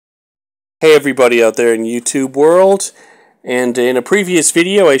Hey everybody out there in YouTube world, and in a previous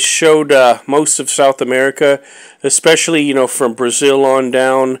video I showed most of South America, especially from Brazil on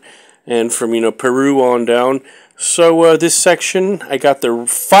down and from Peru on down. So this section I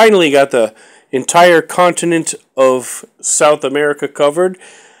finally got the entire continent of South America covered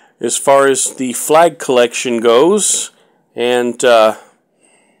as far as the flag collection goes, and so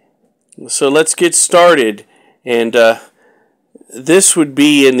let's get started. And this would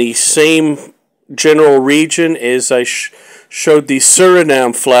be in the same general region as I showed the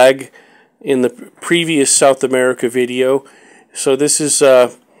Suriname flag in the previous South America video. So this is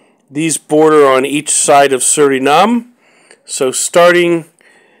these border on each side of Suriname. So starting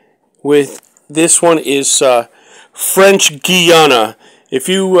with this one is French Guyana. If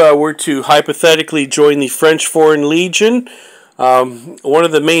you were to hypothetically join the French Foreign Legion, one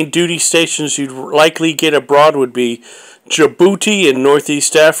of the main duty stations you'd likely get abroad would be Djibouti in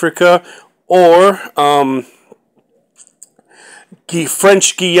Northeast Africa, or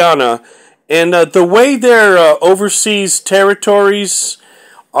French Guyana. And the way their overseas territories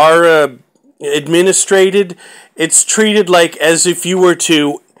are administrated, it's treated like as if you were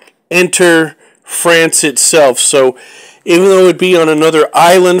to enter France itself. So even though it would be on another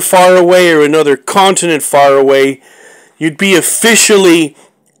island far away or another continent far away, you'd be officially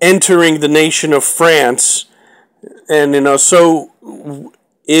entering the nation of France. And so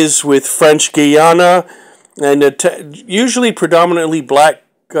is with French Guyana, and usually predominantly black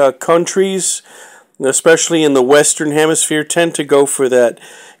countries, especially in the Western Hemisphere, tend to go for that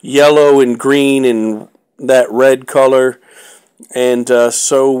yellow and green and that red color. And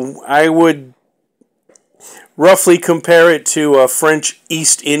so I would roughly compare it to French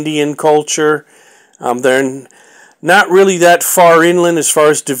East Indian culture. They're not really that far inland as far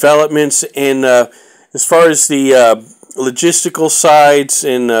as developments, and as far as the logistical sides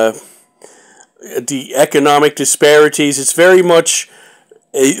and the economic disparities, it's very much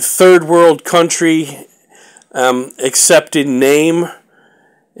a third world country, except in name.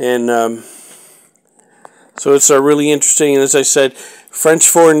 And so it's really interesting. And as I said, French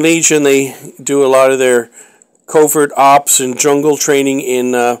Foreign Legion, they do a lot of their covert ops and jungle training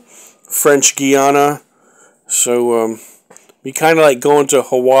in French Guyana. So be kind of like going to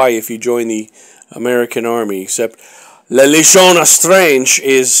Hawaii if you join the American Army, except La Légion Estrange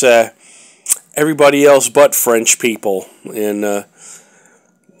is everybody else but French people, and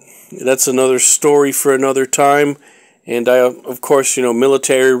that's another story for another time. And of course,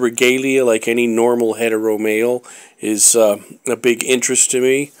 military regalia, like any normal hetero male, is a big interest to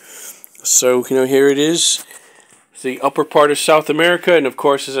me. So here it is, the upper part of South America, and of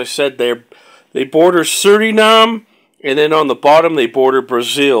course, as I said, they border Suriname, and then on the bottom they border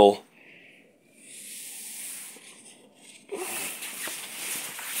Brazil.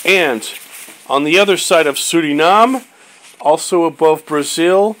 And on the other side of Suriname, also above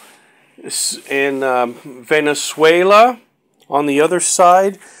Brazil, and Venezuela, on the other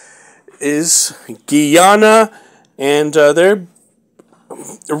side, is Guyana. And they're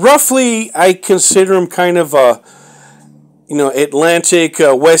roughly, I consider them kind of a, Atlantic,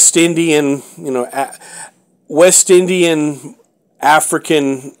 West Indian, West Indian,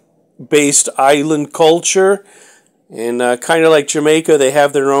 African-based island culture. And kind of like Jamaica, they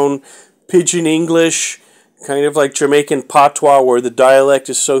have their own pidgin English, kind of like Jamaican patois, where the dialect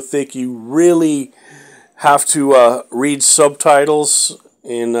is so thick you really have to read subtitles.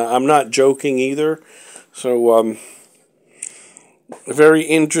 And I'm not joking either. So very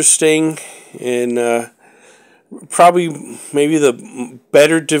interesting, and probably maybe the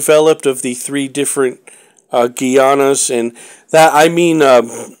better developed of the three different Guyanas. And that, I mean,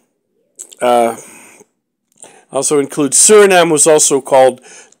 also includes Suriname, was also called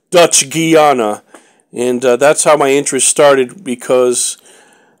Dutch Guyana, and that's how my interest started, because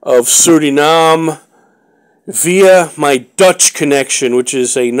of Suriname via my Dutch connection, which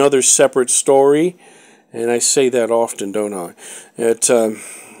is another separate story, and I say that often, don't I?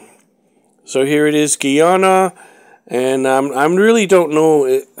 So here it is, Guyana, and I really don't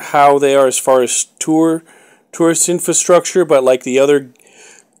know how they are as far as tourist infrastructure, but like the other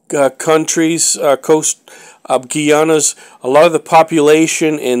countries, Guyana's, a lot of the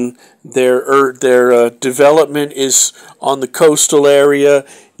population and their development is on the coastal area,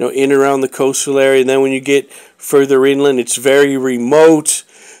 in around the coastal area. And then when you get further inland, it's very remote,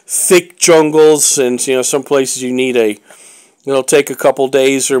 thick jungles, and some places you need it'll take a couple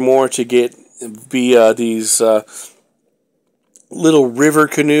days or more to get via these little river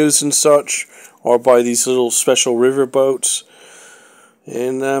canoes and such, or by these little special river boats.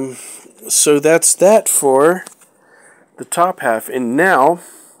 And so that's that for the top half. And now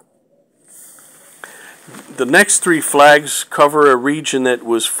the next three flags cover a region that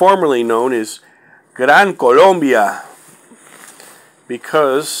was formerly known as Gran Colombia,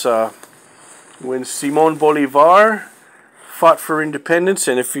 because when Simón Bolívar fought for independence,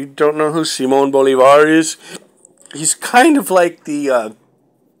 and if you don't know who Simón Bolívar is, he's kind of like the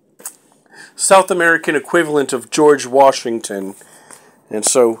South American equivalent of George Washington. And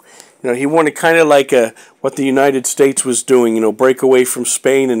so, he wanted kind of like what the United States was doing, break away from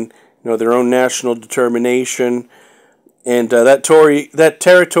Spain and, their own national determination. And that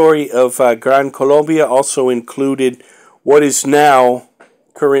territory of Gran Colombia also included what is now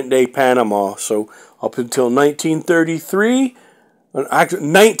current-day Panama. So up until 1933,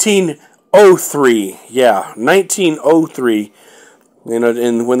 1903, 1903,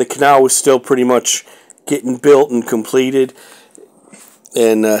 and when the canal was still pretty much getting built and completed,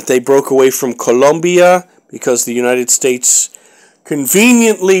 and they broke away from Colombia because the United States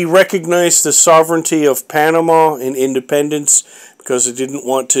conveniently recognized the sovereignty of Panama and independence, because it didn't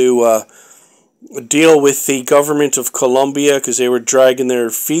want to deal with the government of Colombia because they were dragging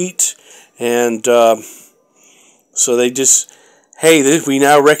their feet, and so they just, hey, we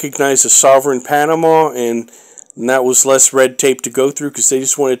now recognize a sovereign Panama, and that was less red tape to go through because they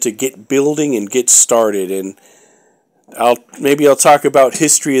just wanted to get building and get started. And maybe I'll talk about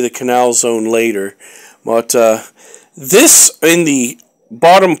history of the canal zone later, but this in the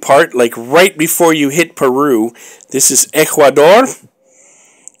bottom part, like right before you hit Peru, this is Ecuador,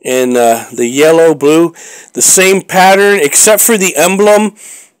 and the yellow, blue, the same pattern except for the emblem.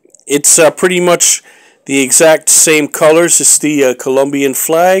 It's pretty much the exact same colors as the Colombian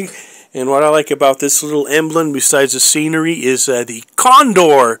flag. And what I like about this little emblem, besides the scenery, is the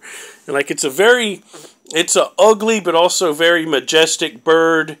condor. And it's a ugly but also very majestic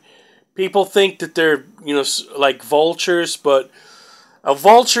bird. People think that they're, like vultures, but a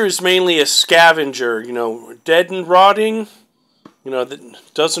vulture is mainly a scavenger, dead and rotting, that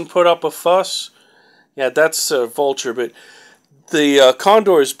doesn't put up a fuss. Yeah, that's a vulture, but the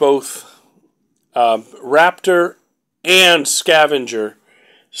condor is both raptor and scavenger.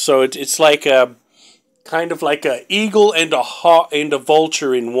 So it's like a kind of like a eagle and a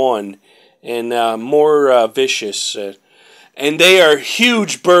vulture in one, and more vicious. And they are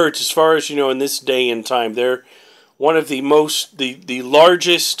huge birds as far as in this day and time. They're one of the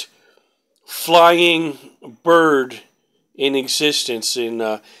largest flying bird in existence.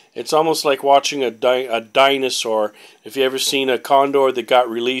 And it's almost like watching a dinosaur. If you ever seen a condor that got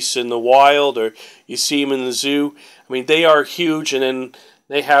released in the wild, or you see them in the zoo, I mean, they are huge, and then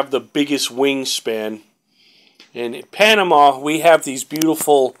they have the biggest wingspan. And in Panama, we have these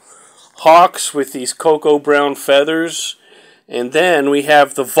beautiful hawks with these cocoa brown feathers. And then we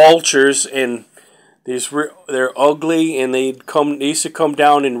have the vultures, and they're ugly, and they used to come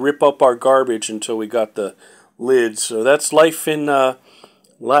down and rip up our garbage until we got the lids. So that's life in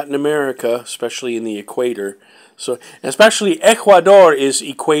Latin America, especially in the equator. So especially Ecuador is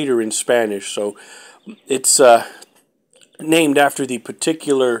equator in Spanish. So it's named after the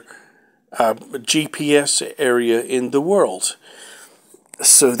particular GPS area in the world.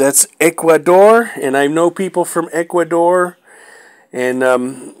 So that's Ecuador, and I know people from Ecuador, and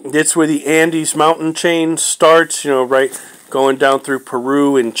that's where the Andes mountain chain starts, right going down through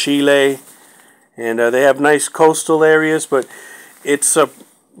Peru and Chile, and they have nice coastal areas, but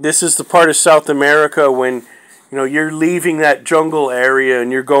this is the part of South America when you're leaving that jungle area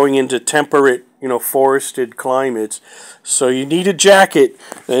and you're going into temperate, forested climates. So you need a jacket,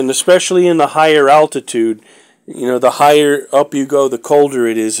 and especially in the higher altitude, the higher up you go, the colder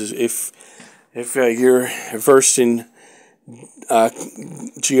it is. If you're versed in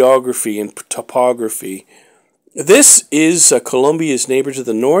geography and topography. This is Colombia's neighbor to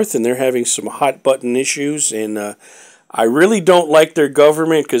the north, and they're having some hot button issues, and I really don't like their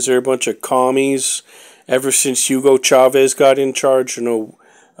government because they're a bunch of commies ever since Hugo Chavez got in charge,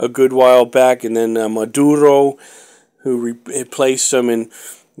 a good while back, and then Maduro, who replaced them, and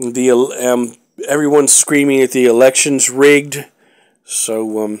everyone's screaming that the election's rigged.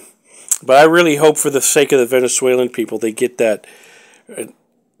 So, but I really hope, for the sake of the Venezuelan people, they get that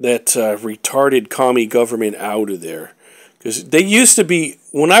retarded commie government out of there. Because they used to be,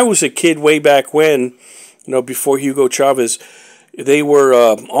 when I was a kid way back when, before Hugo Chavez, they were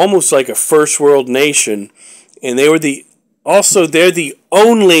almost like a first world nation, and they're the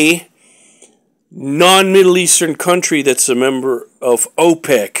only non-Middle Eastern country that's a member of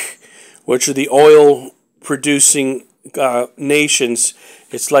OPEC, which are the oil producing nations.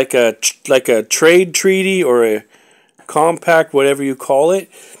 It's like a trade treaty or a compact, whatever you call it,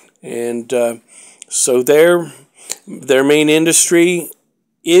 and so their main industry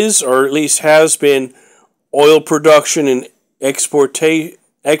is, or at least has been, oil production and exports,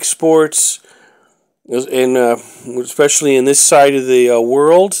 and especially in this side of the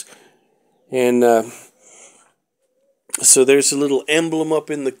world. And so there's a little emblem up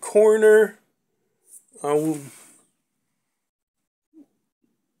in the corner. And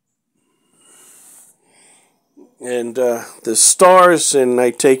the stars, and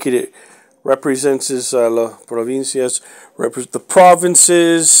I take it represents las provincias, the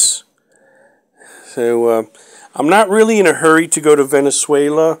provinces. So I'm not really in a hurry to go to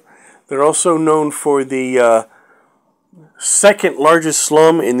Venezuela. They're also known for the second largest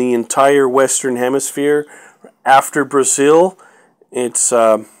slum in the entire Western Hemisphere after Brazil. It's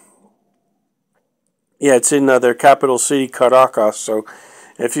it's in their capital city, Caracas. So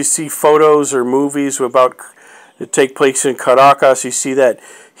if you see photos or movies about that take place in Caracas, you see that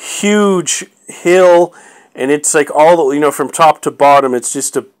huge hill, and it's like all from top to bottom. It's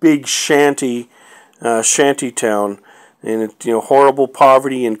just a big shanty town, and horrible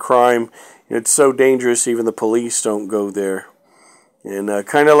poverty and crime. It's so dangerous, even the police don't go there. And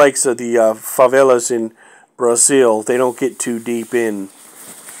kind of like the favelas in Brazil, they don't get too deep in.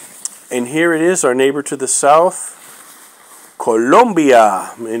 And here it is, our neighbor to the south,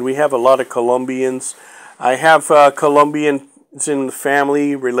 Colombia, and we have a lot of Colombians. I have Colombians in the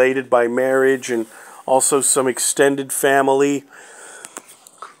family, related by marriage, and also some extended family.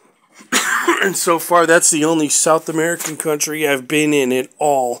 And so far, that's the only South American country I've been in at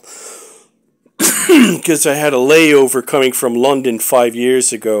all. Because I had a layover coming from London 5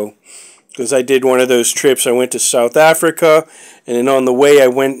 years ago. Because I did one of those trips. I went to South Africa, and then on the way I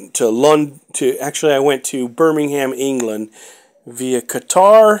went to I went to Birmingham, England, via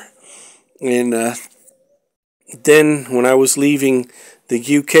Qatar, and then when I was leaving the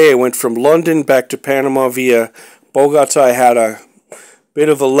UK, I went from London back to Panama via Bogota. I had a bit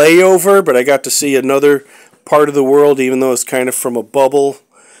of a layover, but I got to see another part of the world, even though it's kind of from a bubble.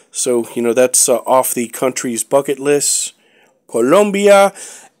 So, that's off the country's bucket list. Colombia.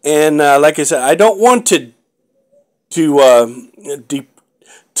 And like I said, I don't want to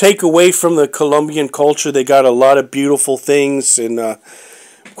take away from the Colombian culture. They got a lot of beautiful things, and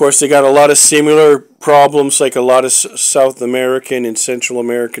of course, they got a lot of similar problems like a lot of South American and Central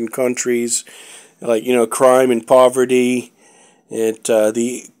American countries, like crime and poverty. And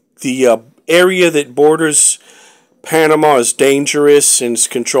the area that borders Panama is dangerous, and it's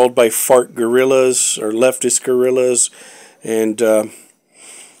controlled by FARC guerrillas or leftist guerrillas, and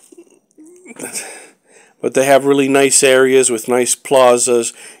but they have really nice areas with nice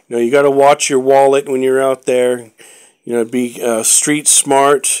plazas. You got to watch your wallet when you're out there. Be street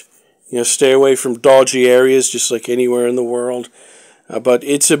smart. Stay away from dodgy areas, just like anywhere in the world. But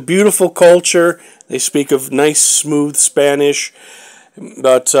it's a beautiful culture. They speak of nice, smooth Spanish.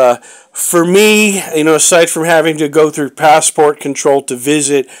 But for me, aside from having to go through passport control to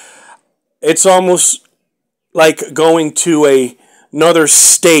visit, it's almost like going to another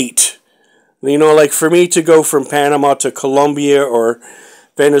state. Like for me to go from Panama to Colombia or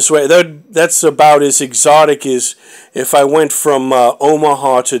Venezuela, that's about as exotic as if I went from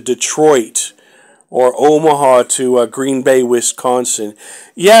Omaha to Detroit or Omaha to Green Bay, Wisconsin.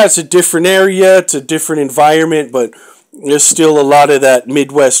 Yeah, it's a different area, it's a different environment, but there's still a lot of that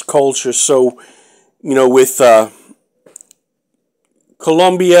Midwest culture. So, with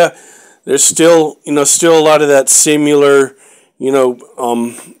Colombia, there's still a lot of that similar,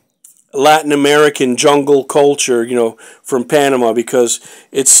 Latin American jungle culture, from Panama, because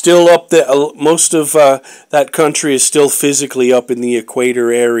it's still up there. Most of that country is still physically up in the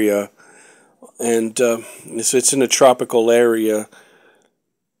equator area, and it's in a tropical area.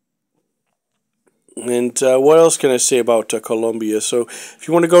 And what else can I say about Colombia? So if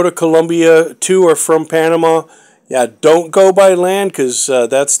you want to go to Colombia to or from Panama, don't go by land, because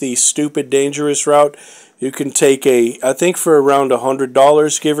that's the stupid, dangerous route. You can take I think for around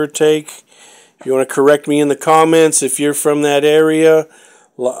 $100, give or take. If you want to correct me in the comments, if you're from that area,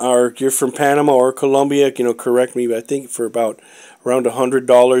 or you're from Panama or Colombia, correct me. But I think for about around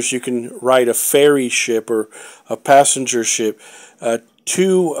 $100, you can ride a ferry ship or a passenger ship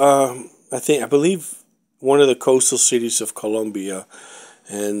to, I believe, one of the coastal cities of Colombia.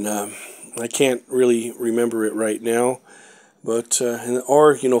 And I can't really remember it right now. But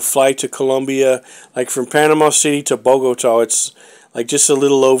or fly to Colombia, like from Panama City to Bogota. It's like just a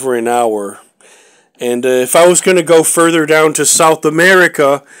little over an hour. And if I was going to go further down to South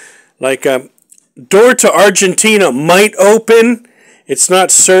America, like door to Argentina might open. It's not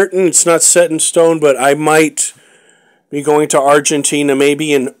certain. It's not set in stone. But I might be going to Argentina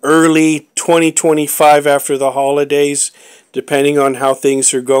maybe in early 2025 after the holidays, depending on how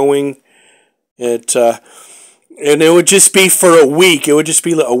things are going. And it would just be for a week. It would just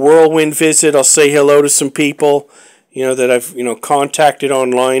be a whirlwind visit. I'll say hello to some people, that I've contacted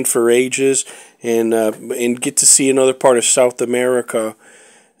online for ages, and get to see another part of South America.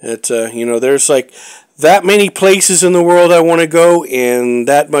 There's like that many places in the world I want to go, and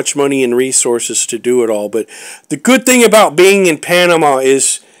that much money and resources to do it all. But the good thing about being in Panama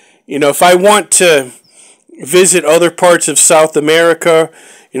is, if I want to visit other parts of South America,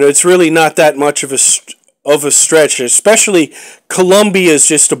 it's really not that much of a stretch. Especially Colombia is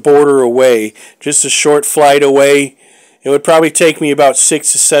just a border away, just a short flight away. It would probably take me about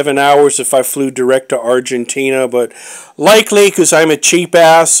 6 to 7 hours if I flew direct to Argentina, but likely, because I'm a cheap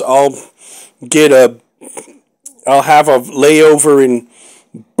ass, I'll have a layover in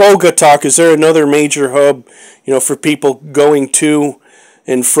Bogota, because they're another major hub, for people going to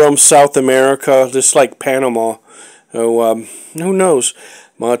and from South America, just like Panama. So, who knows?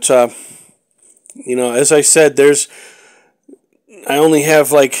 But, as I said, I only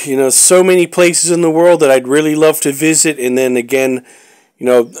have so many places in the world that I'd really love to visit, and then again,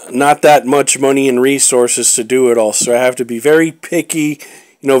 not that much money and resources to do it all. So I have to be very picky,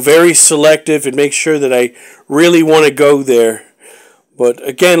 very selective, and make sure that I really want to go there. But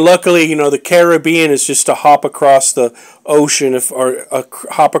again, luckily, the Caribbean is just a hop across the ocean, or a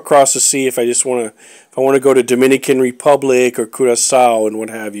hop across the sea if I want to go to Dominican Republic or Curacao and what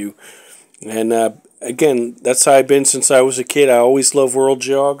have you. And again, that's how I've been since I was a kid. I always love world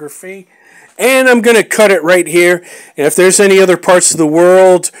geography. And I'm going to cut it right here. And if there's any other parts of the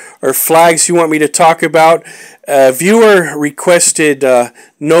world or flags you want me to talk about, viewer requested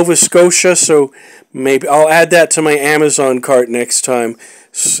Nova Scotia, so maybe I'll add that to my Amazon cart next time.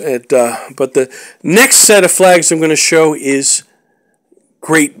 But the next set of flags I'm going to show is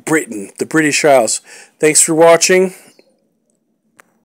Great Britain, the British Isles. Thanks for watching.